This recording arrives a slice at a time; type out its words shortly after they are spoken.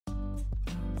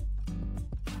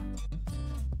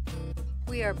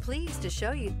We are pleased to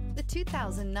show you the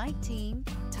 2019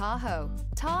 Tahoe.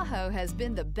 Tahoe has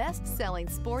been the best-selling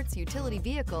sports utility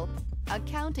vehicle,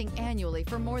 accounting annually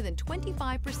for more than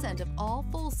 25% of all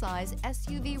full-size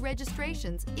SUV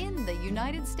registrations in the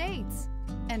United States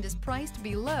and is priced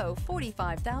below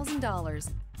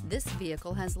 $45,000. This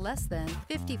vehicle has less than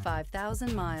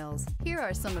 55,000 miles. Here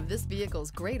are some of this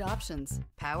vehicle's great options: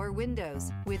 power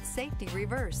windows with safety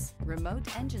reverse,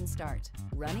 remote engine start,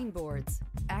 running boards,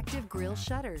 active grille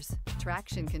shutters,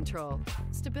 traction control,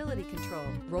 stability control,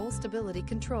 roll stability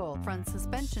control, front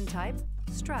suspension type,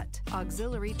 strut,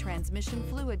 auxiliary transmission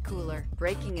fluid cooler,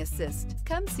 braking assist.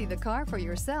 Come see the car for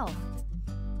yourself.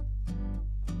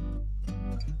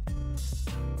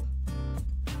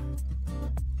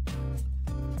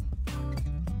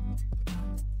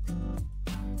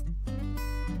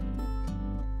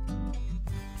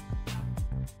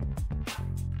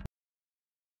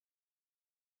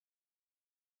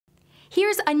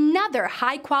 Here's another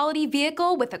high-quality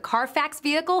vehicle with a Carfax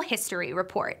Vehicle History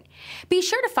Report. Be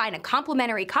sure to find a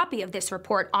complimentary copy of this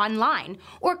report online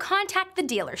or contact the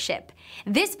dealership.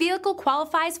 This vehicle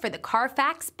qualifies for the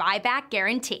Carfax Buyback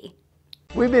Guarantee.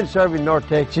 We've been serving North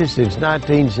Texas since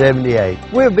 1978.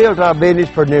 We've built our business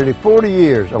for nearly 40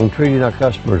 years on treating our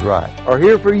customers right. Are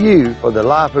here for you for the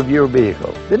life of your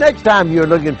vehicle. The next time you're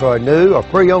looking for a new or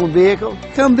pre-owned vehicle,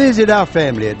 come visit our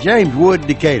family at James Wood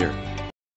Decatur.